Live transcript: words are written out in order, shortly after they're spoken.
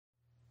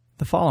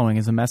The following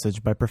is a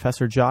message by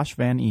Professor Josh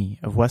Van E.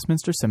 of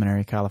Westminster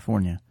Seminary,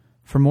 California.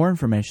 For more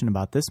information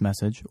about this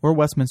message or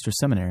Westminster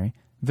Seminary,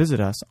 visit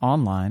us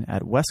online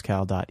at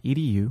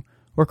westcal.edu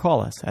or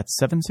call us at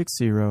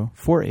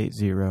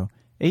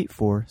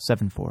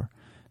 760-480-8474.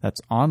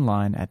 That's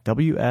online at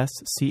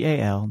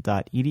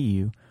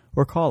wscal.edu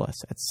or call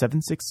us at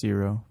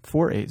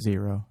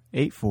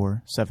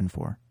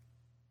 760-480-8474.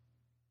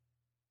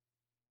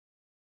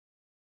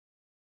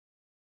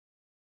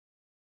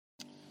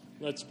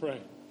 Let's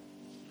pray.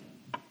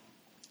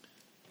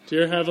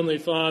 Dear Heavenly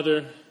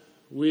Father,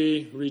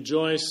 we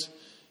rejoice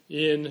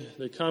in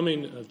the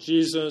coming of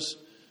Jesus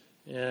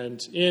and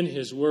in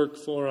his work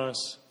for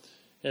us.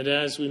 And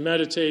as we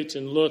meditate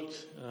and look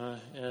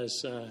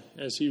as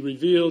he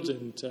revealed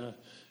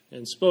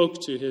and spoke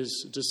to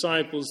his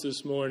disciples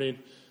this morning,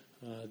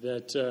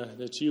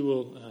 that you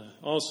will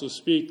also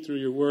speak through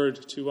your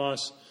word to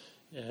us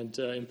and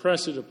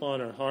impress it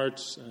upon our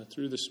hearts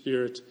through the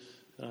Spirit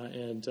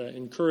and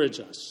encourage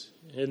us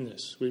in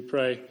this. We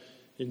pray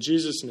in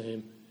Jesus'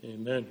 name,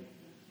 amen.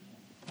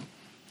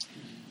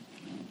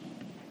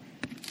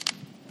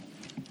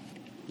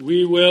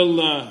 We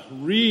will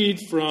read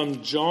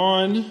from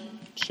John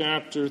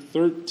chapter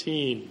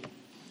 13.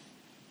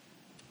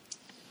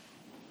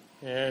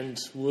 And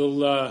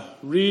we'll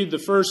read the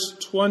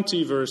first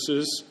 20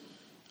 verses,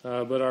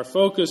 but our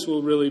focus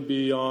will really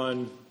be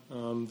on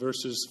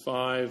verses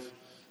 5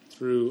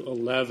 through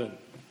 11.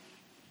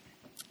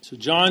 So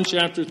John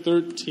chapter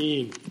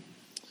 13.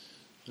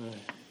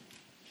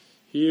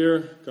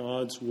 Hear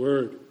God's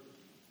word.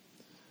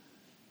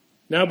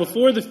 Now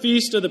before the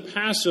feast of the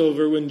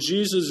Passover, when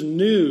Jesus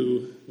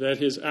knew that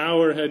his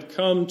hour had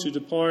come to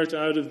depart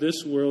out of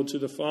this world to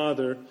the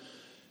Father,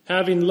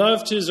 having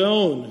loved his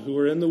own who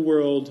were in the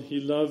world, he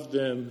loved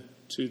them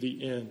to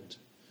the end.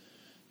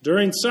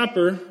 During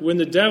supper, when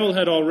the devil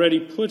had already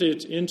put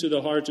it into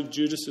the heart of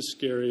Judas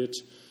Iscariot,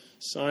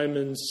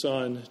 Simon's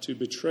son, to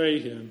betray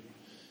him,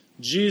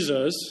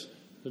 Jesus,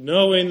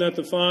 knowing that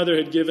the Father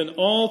had given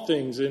all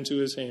things into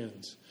his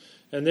hands,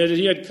 and that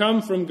he had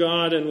come from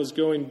God and was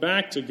going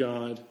back to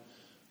God,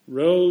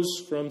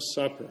 rose from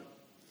supper.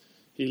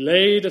 He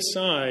laid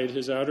aside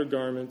his outer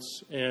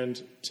garments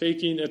and,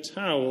 taking a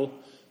towel,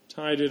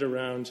 tied it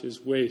around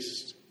his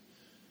waist.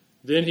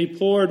 Then he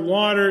poured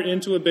water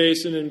into a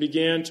basin and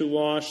began to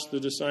wash the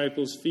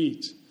disciples'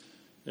 feet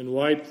and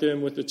wiped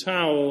them with the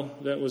towel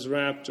that was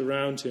wrapped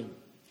around him.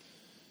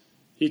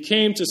 He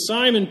came to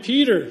Simon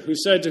Peter, who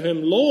said to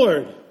him,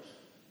 "Lord,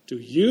 do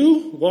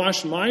you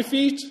wash my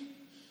feet?"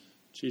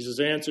 Jesus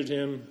answered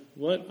him,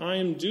 "What I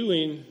am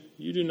doing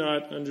you do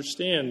not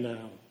understand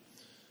now,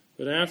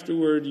 but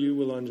afterward you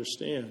will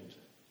understand."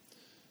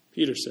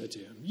 Peter said to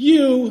him,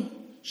 "You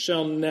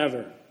shall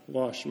never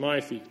wash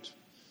my feet."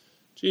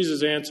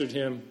 Jesus answered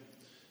him,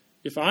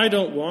 "If I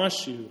don't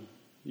wash you,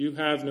 you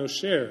have no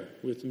share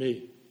with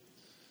me."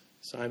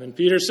 Simon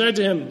Peter said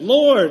to him,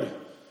 "Lord,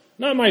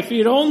 not my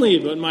feet only,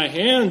 but my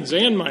hands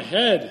and my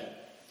head."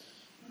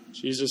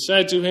 Jesus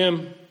said to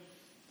him,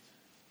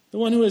 "The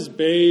one who is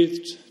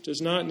bathed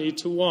does not need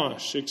to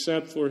wash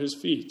except for his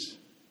feet,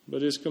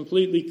 but is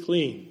completely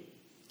clean.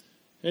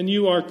 And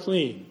you are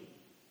clean,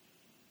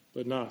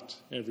 but not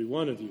every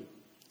one of you."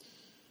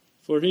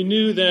 For he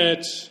knew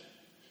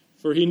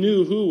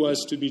who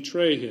was to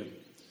betray him.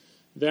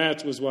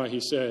 That was why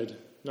he said,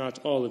 "Not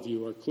all of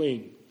you are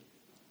clean."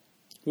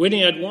 When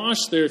he had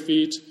washed their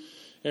feet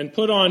and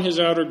put on his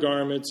outer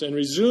garments and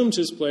resumed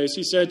his place,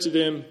 he said to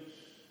them,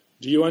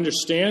 "Do you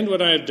understand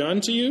what I have done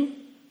to you?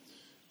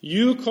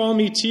 You call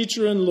me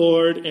teacher and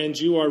Lord, and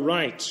you are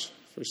right,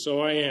 for so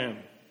I am.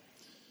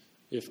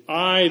 If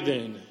I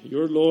then,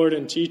 your Lord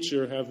and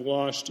teacher, have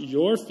washed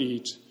your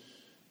feet,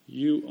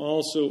 you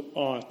also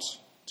ought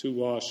to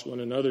wash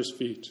one another's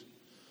feet.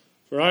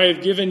 For I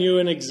have given you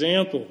an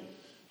example,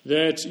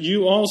 that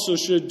you also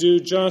should do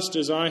just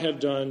as I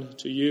have done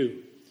to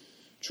you.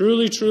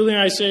 Truly, truly,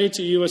 I say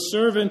to you, a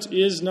servant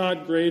is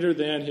not greater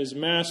than his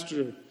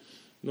master,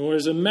 nor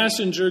is a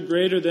messenger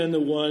greater than the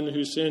one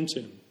who sent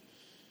him.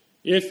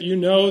 If you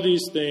know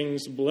these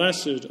things,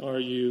 blessed are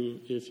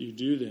you if you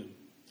do them.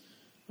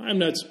 I am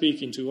not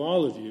speaking to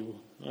all of you.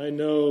 I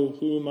know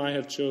whom I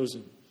have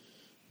chosen.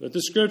 But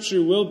the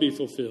scripture will be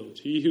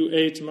fulfilled. He who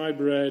ate my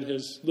bread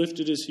has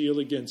lifted his heel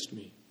against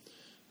me.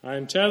 I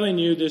am telling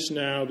you this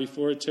now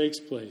before it takes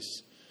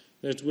place,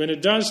 that when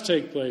it does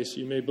take place,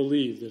 you may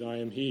believe that I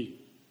am he.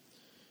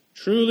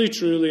 Truly,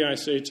 truly, I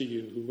say to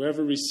you,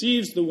 whoever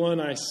receives the one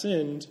I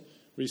send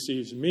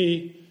receives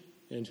me,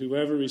 and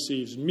whoever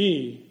receives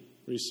me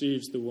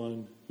receives the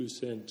one who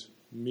sent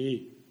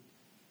me."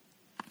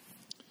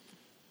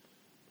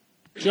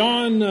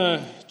 John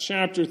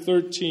chapter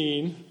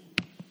 13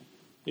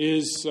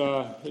 is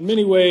in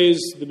many ways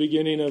the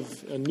beginning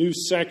of a new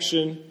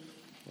section.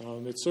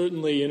 It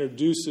certainly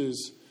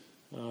introduces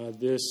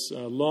this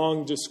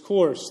long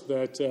discourse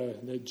that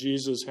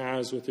Jesus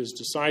has with his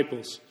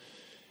disciples.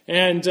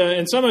 And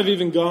some have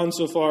even gone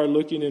so far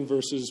looking in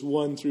verses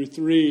 1 through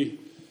 3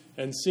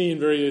 and seeing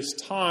various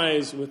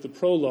ties with the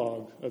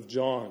prologue of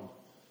John.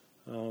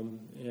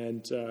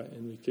 And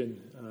we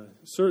can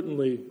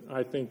certainly,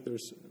 I think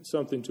there's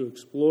something to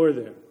explore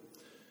there.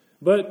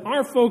 But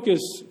our focus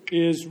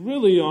is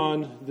really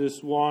on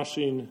this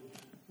washing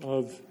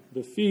of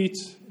the feet,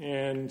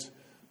 and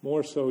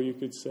more so you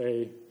could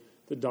say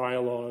the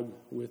dialogue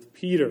with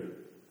Peter.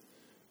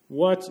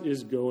 What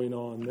is going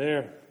on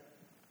there?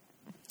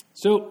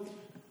 So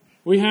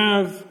we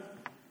have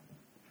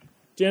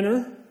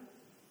dinner.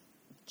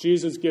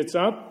 Jesus gets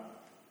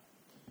up.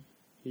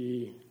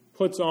 He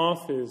puts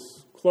off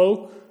his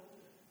cloak.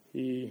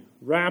 He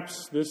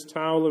wraps this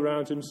towel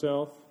around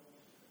himself,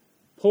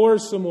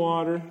 pours some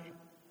water,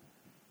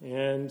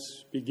 and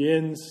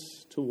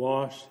begins to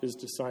wash his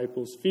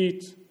disciples'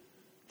 feet,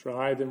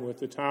 dry them with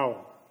the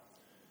towel.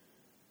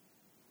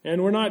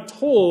 And we're not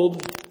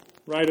told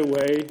right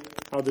away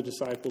how the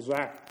disciples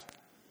act,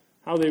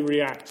 how they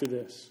react to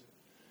this.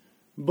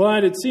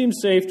 But it seems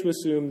safe to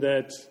assume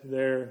that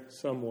they're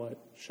somewhat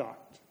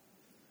shocked.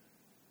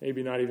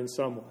 Maybe not even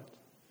somewhat.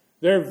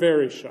 They're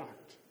very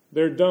shocked.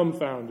 They're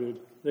dumbfounded.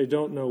 They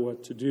don't know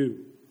what to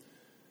do.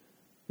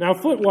 Now,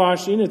 foot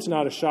washing, it's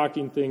not a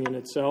shocking thing in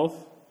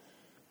itself.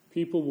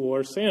 People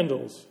wore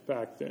sandals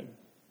back then.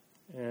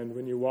 And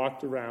when you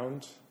walked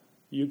around,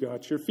 you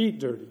got your feet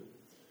dirty.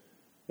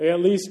 They at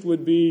least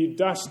would be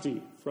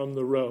dusty from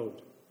the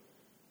road.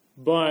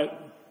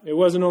 But it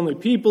wasn't only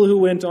people who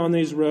went on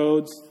these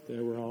roads.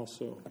 There were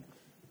also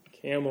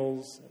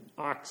camels and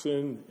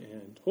oxen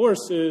and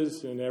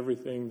horses and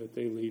everything that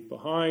they leave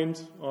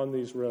behind on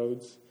these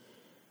roads.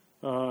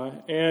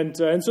 And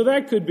so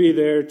that could be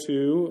there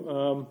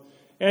too.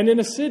 And in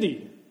a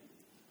city,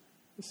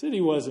 the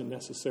city wasn't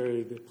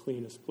necessarily the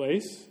cleanest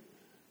place.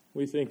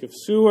 We think of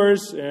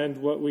sewers, and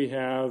what we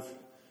have,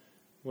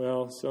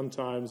 well,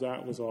 sometimes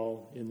that was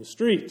all in the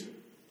street.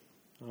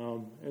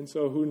 And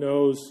so who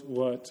knows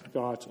what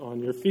got on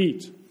your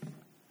feet.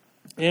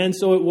 And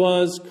so it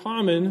was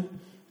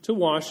common to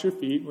wash your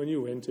feet when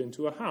you went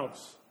into a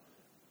house.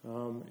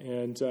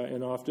 And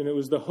often it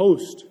was the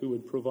host who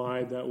would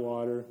provide that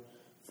water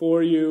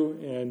for you,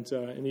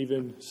 and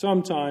even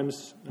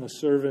sometimes a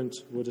servant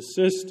would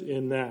assist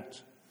in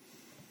that.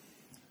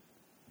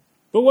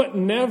 But what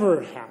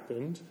never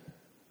happened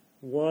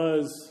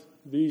was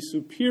the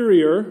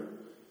superior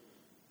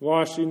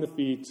washing the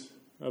feet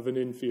of an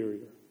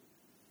inferior.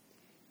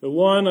 The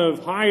one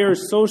of higher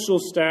social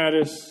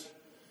status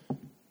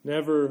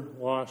never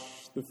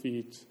washed the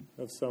feet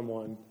of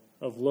someone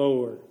of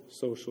lower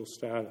social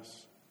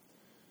status.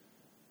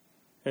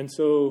 And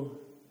so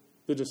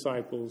the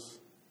disciples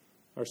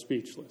are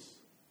speechless.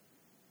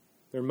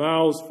 Their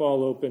mouths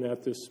fall open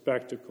at this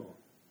spectacle.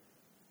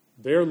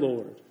 Their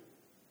Lord,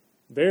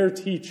 their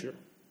teacher,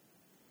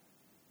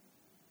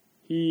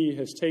 he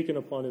has taken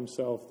upon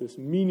himself this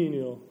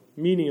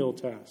menial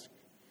task,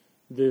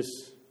 this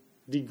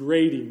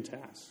degrading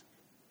task,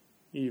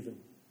 even.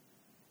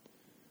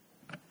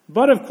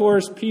 But of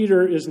course,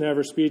 Peter is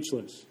never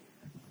speechless.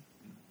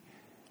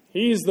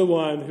 He's the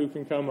one who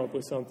can come up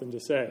with something to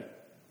say.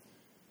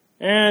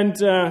 And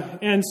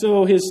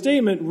so his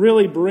statement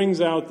really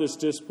brings out this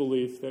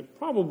disbelief that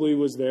probably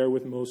was there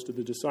with most of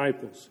the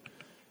disciples.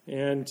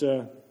 And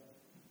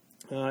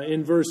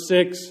in verse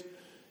 6,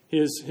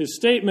 his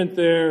statement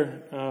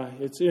there,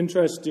 it's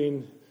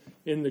interesting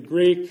in the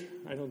Greek.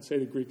 I don't say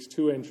the Greek's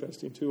too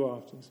interesting too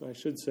often, so I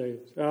should say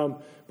it.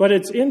 But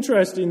it's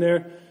interesting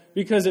there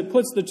because it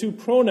puts the two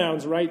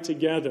pronouns right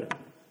together.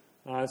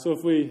 So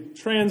if we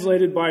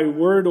translate it by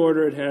word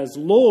order, it has,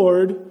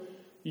 Lord,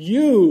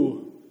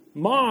 you,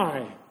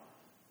 my,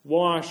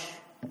 wash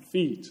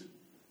feet.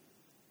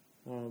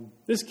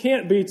 This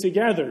can't be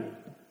together.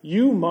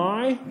 You,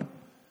 my,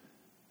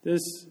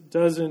 this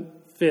doesn't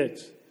fit.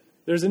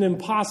 There's an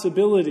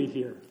impossibility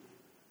here.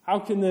 How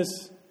can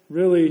this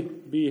really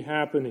be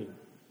happening?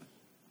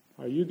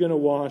 Are you going to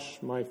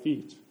wash my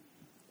feet?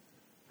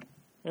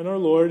 And our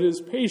Lord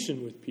is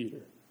patient with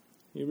Peter.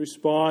 He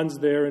responds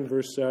there in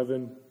verse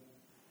 7,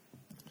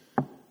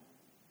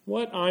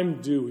 what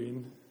I'm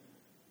doing,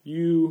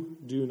 you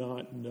do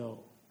not know,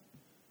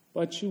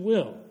 but you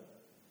will.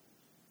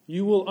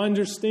 You will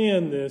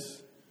understand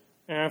this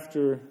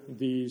after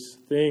these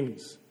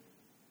things.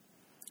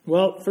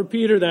 Well, for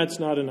Peter, that's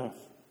not enough.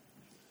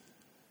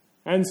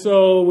 And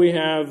so we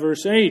have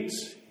verse 8.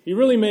 He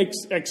really makes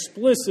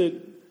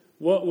explicit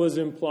what was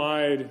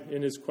implied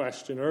in his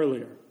question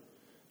earlier.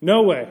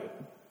 No way.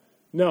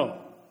 No.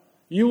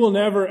 You will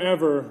never,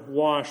 ever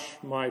wash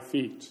my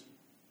feet.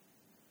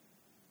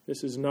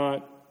 This is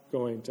not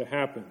going to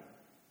happen.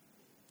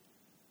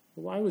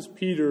 Why was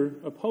Peter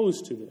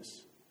opposed to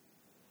this?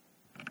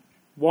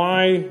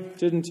 Why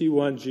didn't he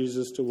want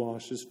Jesus to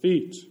wash his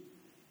feet?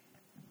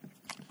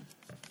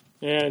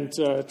 And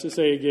to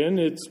say again,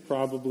 it's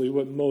probably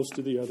what most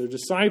of the other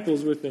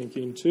disciples were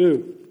thinking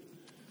too.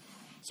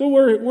 So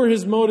were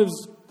his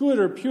motives good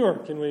or pure?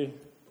 Can we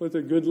put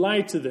a good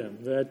light to them?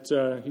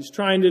 That he's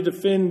trying to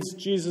defend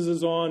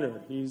Jesus'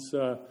 honor. He's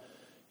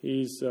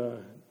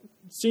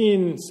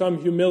seeing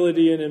some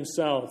humility in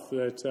himself,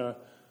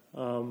 that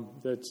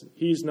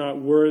he's not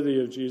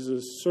worthy of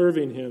Jesus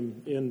serving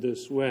him in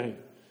this way.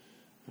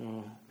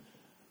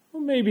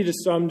 Well, maybe to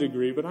some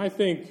degree, but I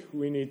think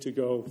we need to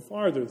go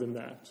farther than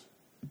that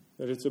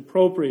it's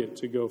appropriate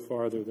to go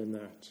farther than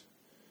that.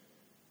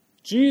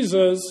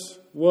 Jesus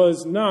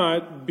was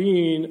not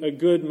being a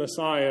good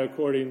Messiah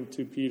according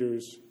to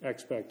Peter's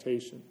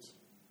expectations.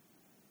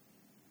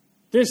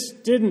 This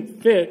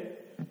didn't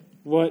fit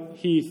what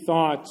he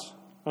thought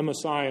a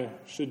Messiah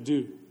should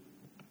do.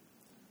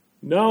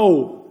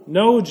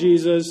 No,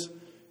 Jesus,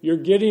 you're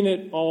getting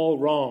it all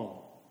wrong.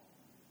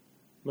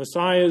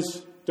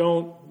 Messiahs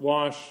don't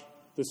wash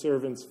the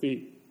servants'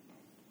 feet.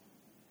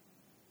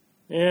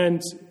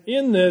 And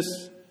in this,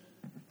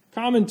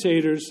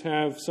 commentators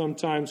have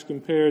sometimes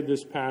compared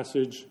this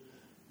passage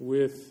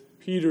with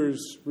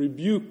Peter's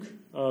rebuke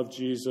of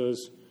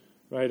Jesus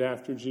right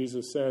after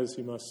Jesus says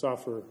he must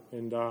suffer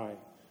and die.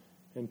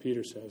 And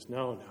Peter says,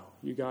 no,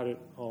 you got it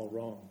all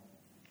wrong.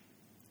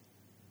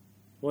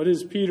 What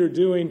is Peter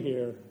doing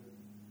here?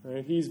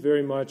 Right? He's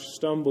very much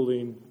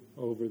stumbling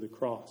over the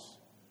cross.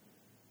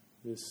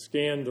 This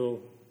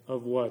scandal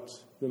of what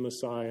the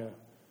Messiah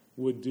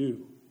would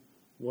do,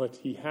 what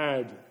he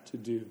had to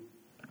do,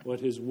 what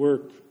his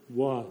work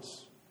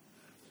was.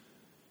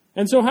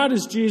 And so how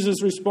does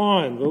Jesus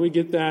respond? Well, we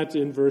get that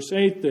in verse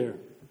 8 there.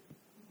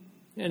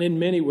 And in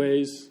many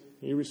ways,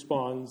 he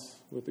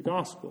responds with the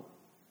gospel.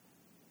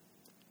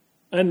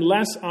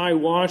 Unless I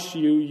wash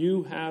you,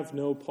 you have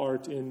no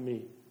part in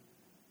me.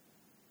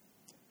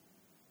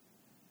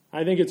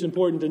 I think it's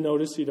important to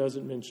notice he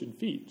doesn't mention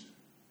feet.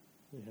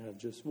 We have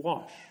just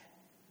wash.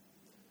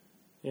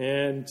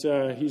 And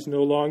he's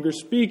no longer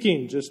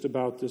speaking just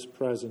about this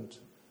present,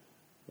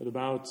 but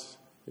about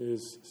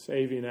his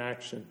saving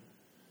action.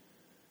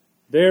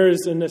 There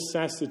is a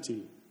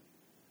necessity.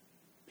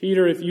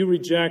 Peter, if you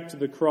reject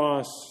the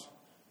cross,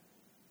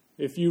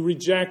 if you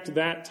reject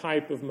that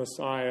type of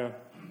Messiah,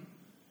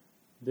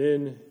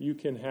 then you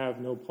can have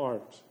no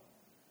part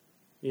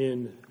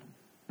in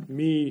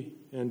me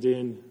and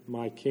in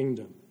my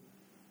kingdom.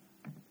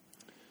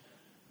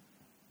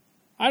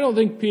 I don't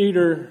think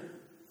Peter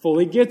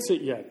fully gets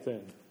it yet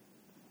then.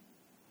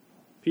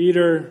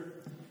 Peter,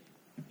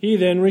 he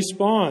then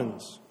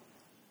responds.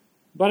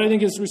 But I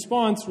think his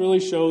response really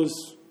shows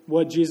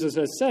what Jesus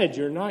has said.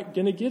 You're not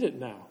going to get it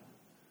now.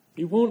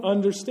 You won't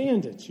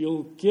understand it.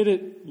 You'll get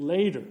it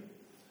later.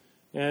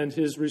 And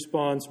his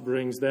response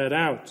brings that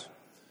out.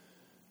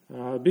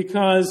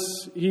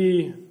 Because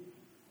he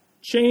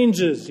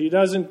changes. He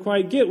doesn't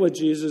quite get what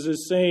Jesus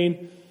is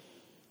saying.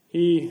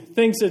 He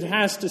thinks it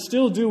has to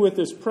still do with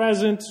this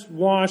present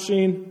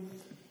washing.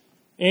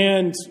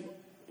 And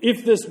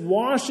if this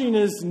washing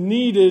is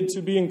needed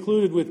to be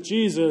included with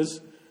Jesus,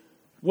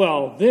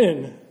 well,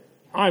 then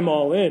I'm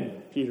all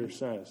in, Peter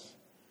says.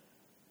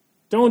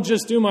 Don't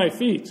just do my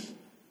feet,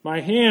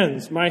 my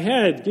hands, my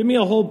head. Give me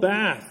a whole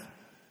bath.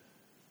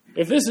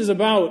 If this is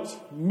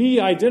about me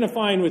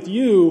identifying with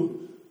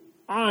you,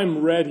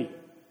 I'm ready.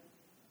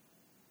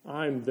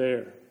 I'm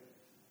there.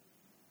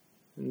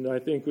 And I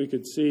think we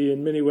could see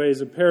in many ways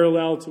a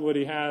parallel to what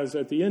he has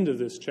at the end of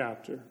this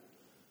chapter,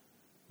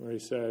 where he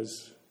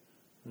says,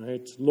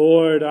 right,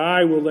 Lord,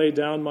 I will lay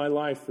down my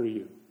life for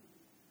you.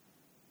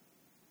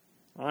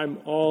 I'm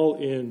all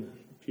in,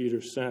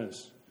 Peter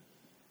says.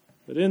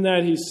 But in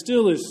that, he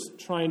still is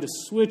trying to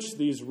switch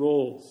these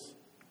roles.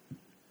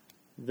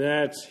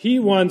 That he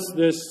wants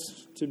this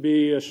to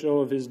be a show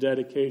of his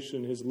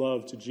dedication, his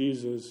love to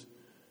Jesus,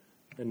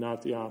 and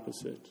not the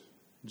opposite.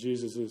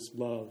 Jesus'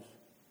 love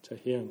to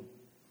him.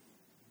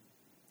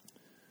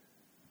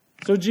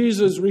 So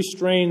Jesus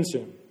restrains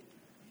him.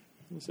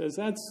 He says,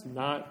 that's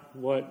not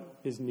what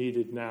is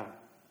needed now.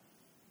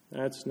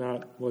 That's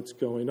not what's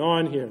going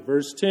on here.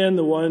 Verse 10,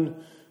 the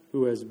one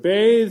who has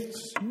bathed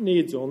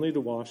needs only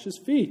to wash his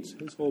feet.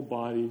 His whole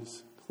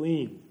body's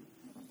clean.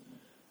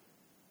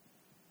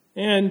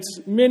 And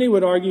many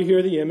would argue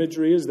here the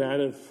imagery is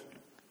that of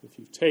if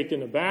you've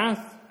taken a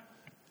bath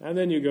and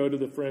then you go to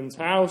the friend's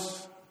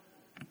house,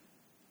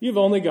 you've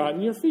only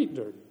gotten your feet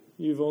dirty.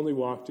 You've only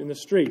walked in the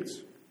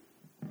streets.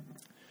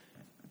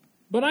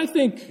 But I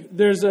think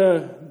there's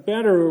a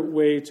better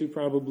way to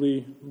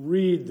probably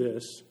read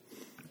this.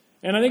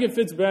 And I think it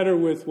fits better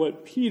with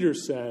what Peter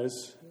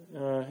says.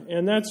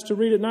 And that's to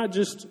read it not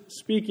just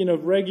speaking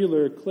of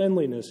regular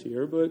cleanliness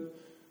here,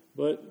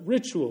 but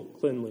ritual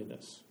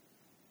cleanliness.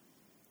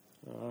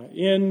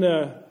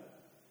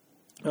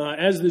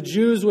 As the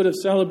Jews would have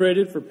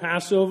celebrated for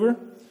Passover,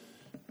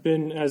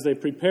 as they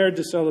prepared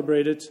to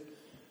celebrate it,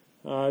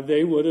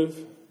 they would have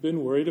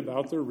been worried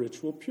about their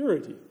ritual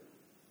purity.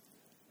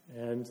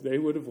 And they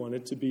would have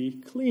wanted to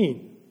be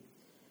clean.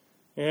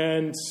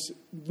 And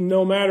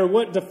no matter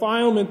what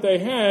defilement they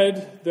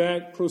had,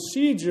 that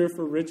procedure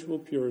for ritual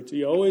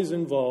purity always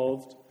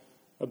involved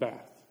a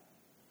bath.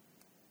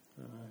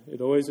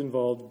 It always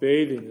involved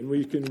bathing. And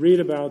we can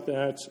read about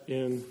that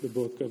in the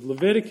book of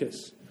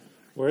Leviticus,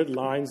 where it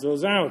lines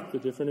those out, the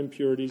different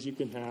impurities you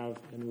can have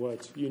and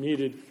what you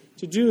needed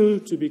to do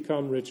to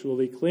become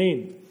ritually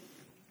clean.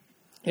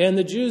 And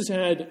the Jews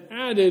had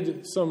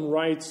added some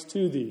rites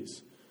to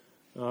these.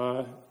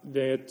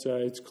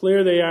 It's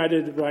clear they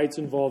added rites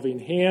involving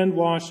hand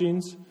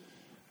washings,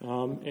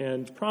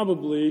 and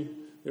probably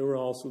there were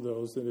also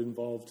those that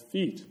involved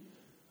feet,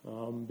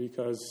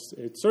 because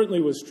it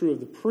certainly was true of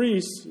the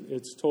priests.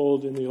 It's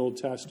told in the Old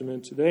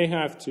Testament they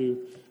have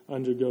to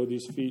undergo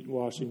these feet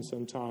washings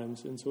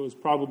sometimes, and so it was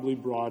probably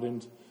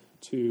broadened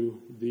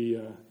to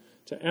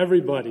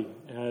everybody,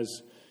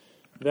 as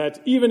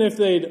that even if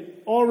they'd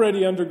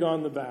already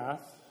undergone the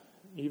bath,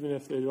 even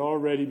if they'd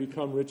already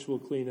become ritual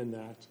clean in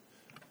that,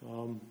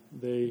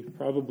 they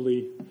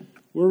probably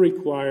were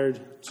required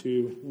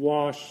to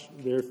wash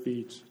their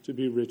feet to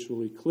be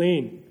ritually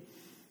clean.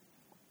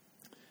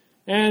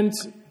 And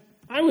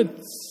I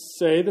would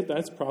say that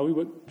that's probably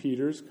what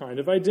Peter's kind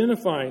of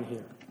identifying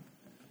here.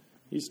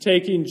 He's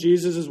taking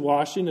Jesus'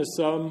 washing as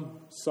some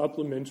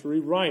supplementary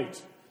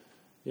rite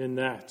in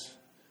that,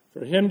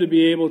 for him to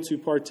be able to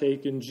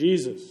partake in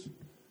Jesus.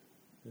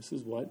 This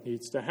is what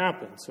needs to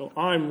happen. So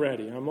I'm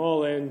ready. I'm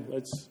all in.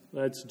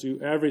 Let's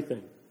do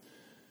everything.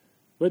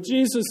 But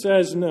Jesus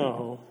says,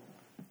 no,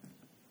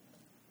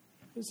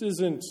 this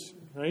isn't,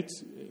 right?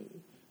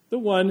 The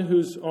one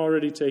who's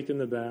already taken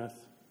the bath,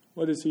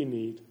 what does he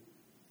need?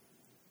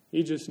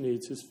 He just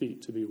needs his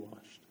feet to be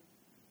washed.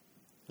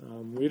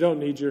 We don't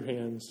need your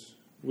hands.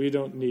 We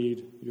don't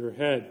need your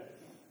head.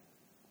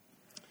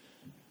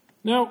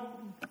 Now,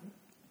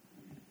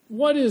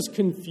 what is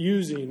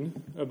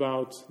confusing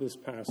about this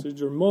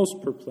passage, or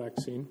most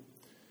perplexing,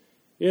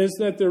 is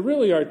that there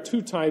really are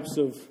two types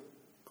of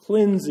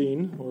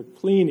cleansing or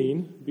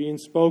cleaning being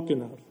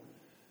spoken of,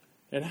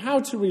 and how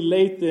to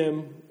relate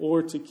them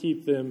or to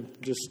keep them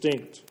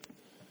distinct.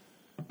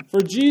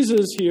 For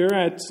Jesus here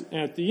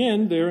at the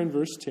end, there in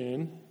verse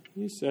 10,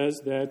 he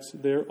says that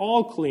they're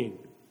all clean,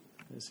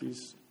 as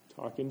he's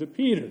talking to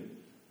Peter.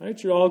 Right?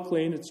 You're all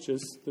clean, it's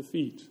just the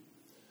feet.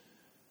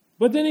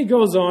 But then he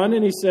goes on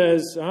and he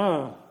says,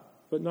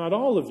 but not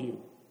all of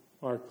you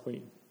are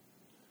clean.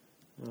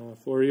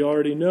 For he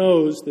already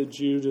knows that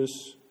Judas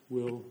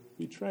will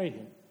betray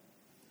him.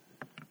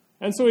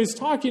 And so he's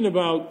talking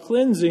about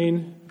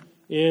cleansing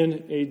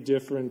in a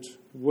different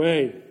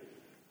way,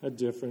 a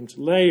different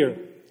layer.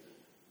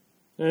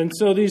 And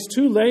so these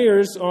two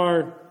layers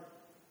are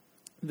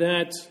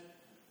that,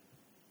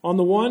 on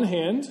the one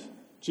hand,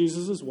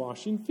 Jesus is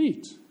washing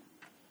feet.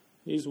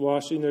 He's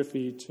washing their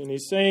feet. And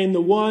he's saying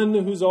the one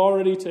who's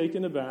already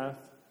taken a bath,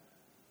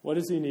 what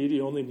does he need?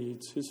 He only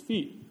needs his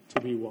feet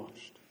to be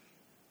washed.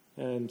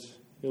 And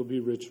he'll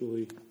be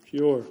ritually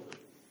pure.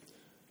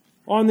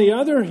 On the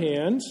other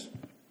hand,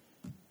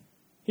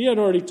 he had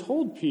already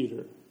told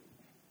Peter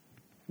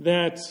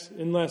that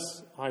unless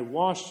I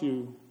wash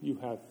you, you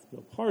have no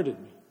part in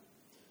me.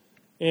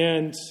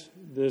 And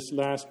this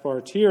last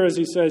part here, as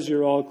he says,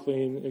 you're all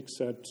clean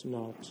except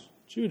not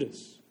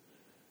Judas.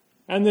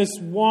 And this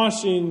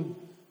washing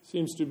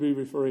seems to be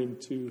referring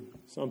to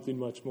something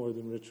much more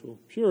than ritual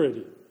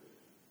purity,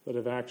 but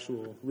of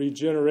actual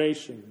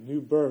regeneration,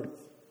 new birth,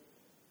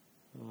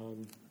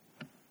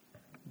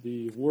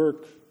 the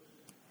work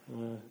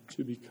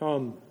to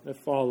become a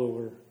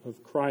follower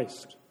of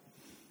Christ.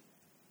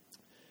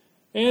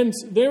 And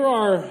there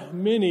are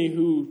many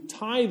who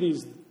tie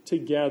these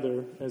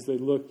together as they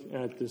look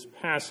at this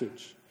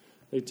passage.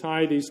 They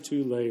tie these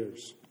two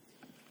layers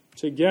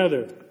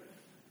together.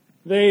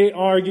 They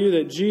argue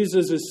that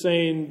Jesus is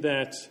saying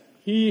that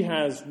he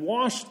has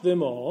washed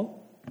them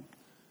all,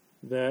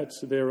 that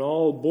they're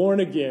all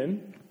born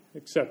again,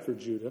 except for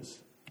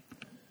Judas.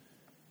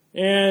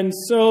 And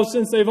so,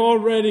 since they've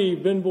already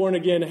been born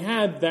again,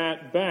 had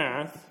that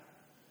bath,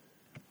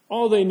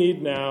 all they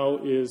need now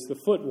is the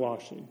foot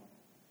washing.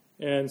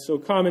 And so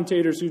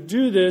commentators who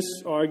do this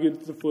argue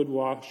that the foot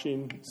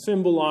washing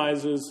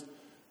symbolizes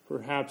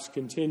perhaps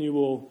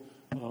continual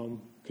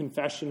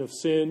confession of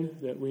sin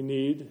that we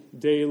need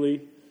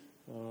daily,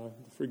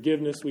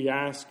 forgiveness we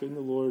ask in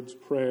the Lord's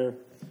Prayer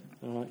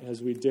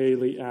as we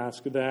daily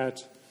ask that,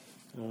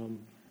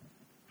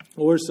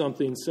 or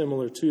something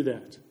similar to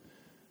that.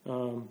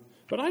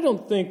 But I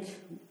don't think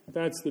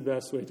that's the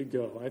best way to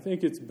go. I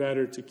think it's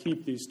better to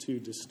keep these two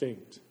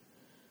distinct.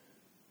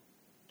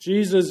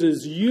 Jesus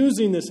is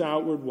using this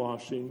outward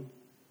washing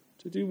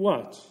to do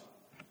what?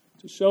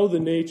 To show the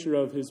nature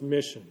of his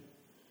mission.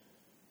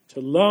 To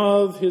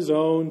love his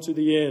own to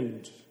the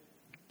end,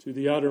 to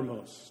the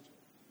uttermost.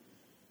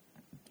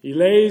 He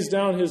lays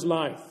down his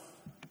life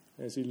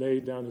as he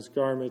laid down his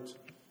garment,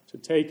 to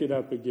take it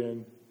up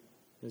again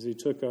as he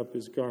took up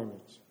his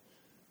garment.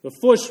 The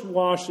foot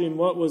washing,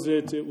 what was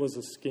it? It was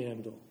a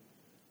scandal.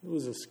 It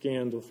was a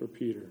scandal for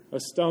Peter, a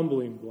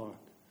stumbling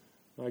block,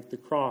 like the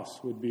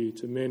cross would be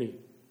to many.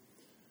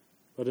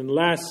 But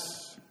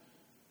unless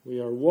we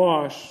are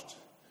washed,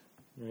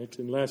 right,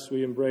 unless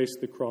we embrace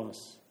the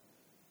cross,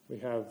 we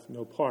have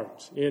no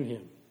part in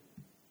him.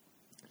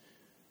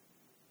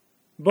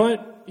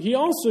 But he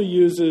also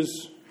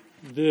uses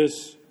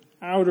this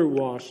outer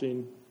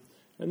washing,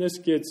 and this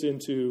gets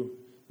into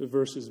the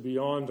verses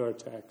beyond our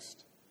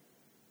text,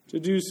 to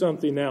do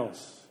something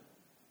else.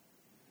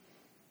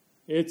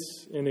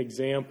 It's an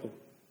example.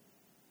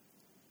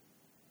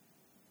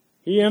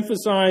 He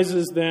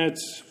emphasizes that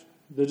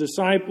the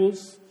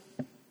disciples,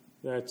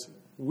 that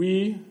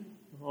we,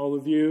 all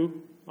of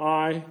you,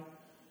 I,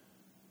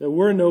 that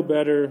we're no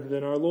better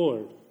than our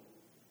Lord.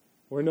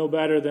 We're no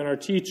better than our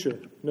teacher,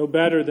 no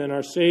better than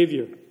our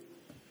Savior.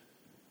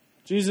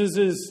 Jesus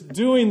is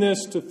doing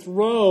this to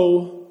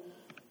throw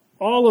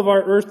all of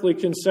our earthly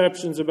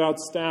conceptions about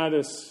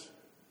status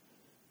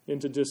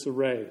into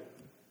disarray.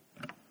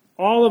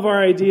 All of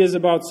our ideas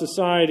about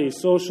society,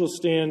 social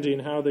standing,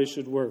 how they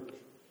should work.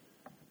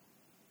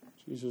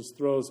 Jesus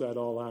throws that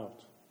all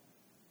out.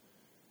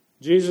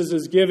 Jesus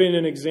is giving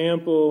an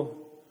example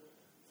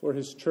for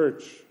his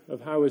church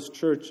of how his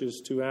church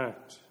is to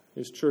act,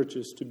 his church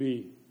is to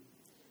be.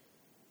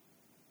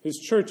 His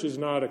church is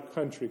not a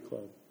country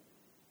club.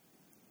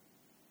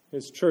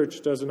 His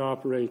church doesn't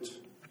operate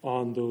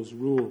on those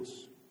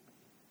rules.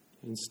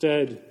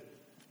 Instead,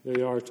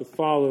 they are to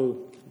follow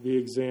the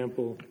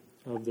example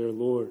of their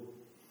Lord.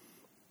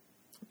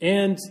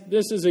 And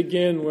this is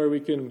again where we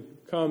can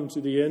come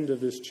to the end of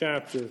this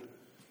chapter,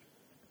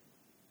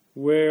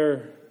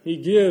 where he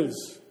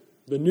gives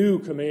the new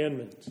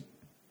commandment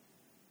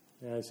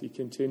as he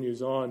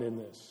continues on in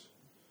this.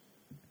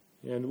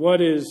 And what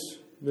is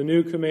the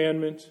new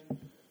commandment?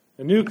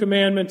 A new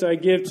commandment I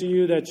give to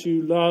you, that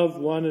you love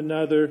one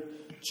another.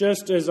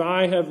 Just as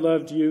I have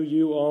loved you,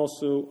 you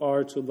also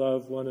are to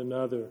love one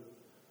another.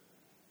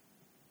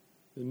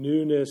 The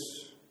newness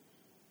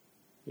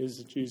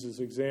is Jesus'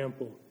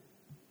 example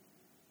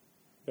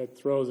that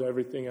throws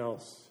everything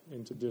else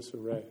into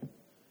disarray,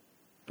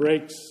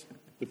 breaks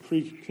the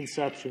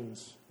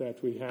preconceptions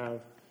that we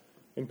have,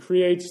 and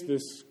creates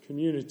this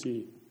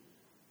community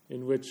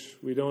in which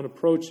we don't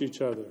approach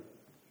each other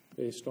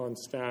based on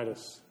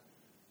status,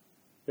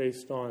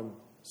 based on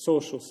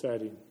social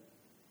setting,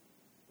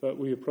 but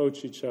we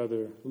approach each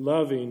other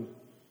loving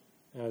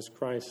as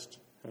Christ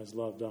has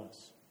loved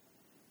us.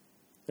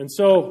 And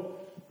so,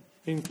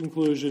 in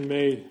conclusion,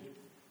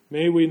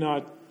 may we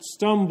not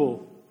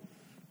stumble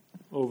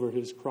over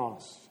his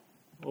cross,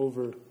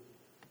 over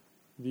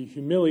the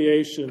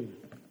humiliation,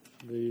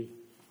 the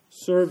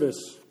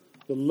service,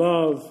 the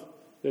love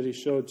that he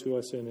showed to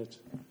us in it,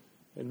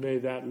 and may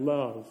that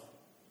love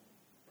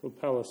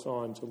propel us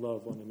on to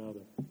love one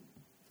another.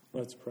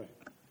 Let's pray.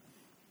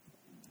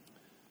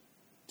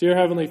 Dear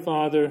Heavenly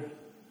Father,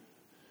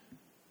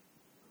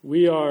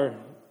 we are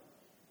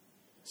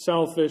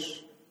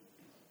selfish,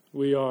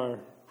 we are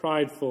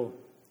prideful,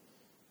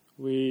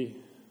 we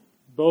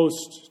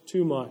boast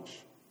too much.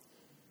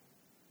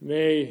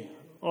 May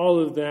all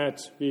of that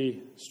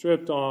be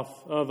stripped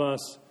off of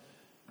us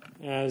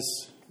as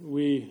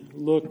we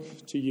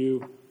look to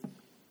you,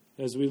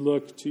 as we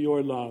look to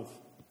your love.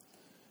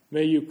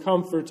 May you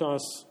comfort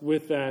us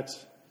with that,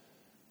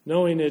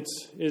 knowing it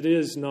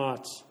is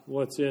not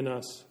what's in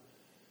us,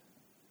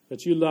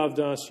 that you loved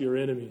us, your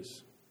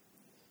enemies.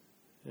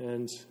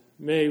 And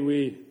may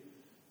we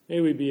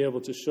be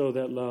able to show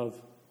that love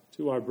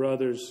to our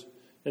brothers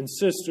and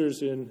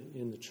sisters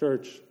in the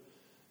church,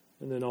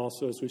 and then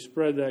also as we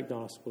spread that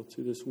gospel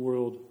to this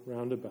world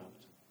round about.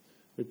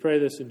 We pray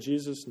this in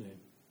Jesus' name.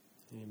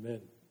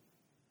 Amen.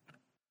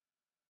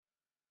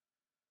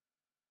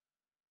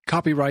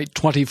 Copyright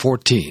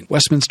 2014,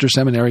 Westminster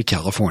Seminary,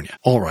 California.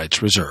 All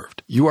rights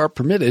reserved. You are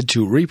permitted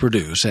to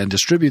reproduce and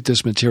distribute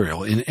this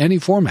material in any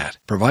format,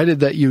 provided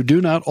that you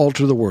do not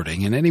alter the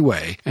wording in any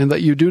way and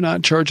that you do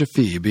not charge a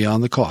fee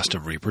beyond the cost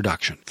of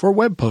reproduction. For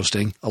web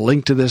posting, a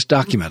link to this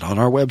document on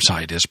our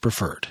website is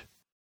preferred.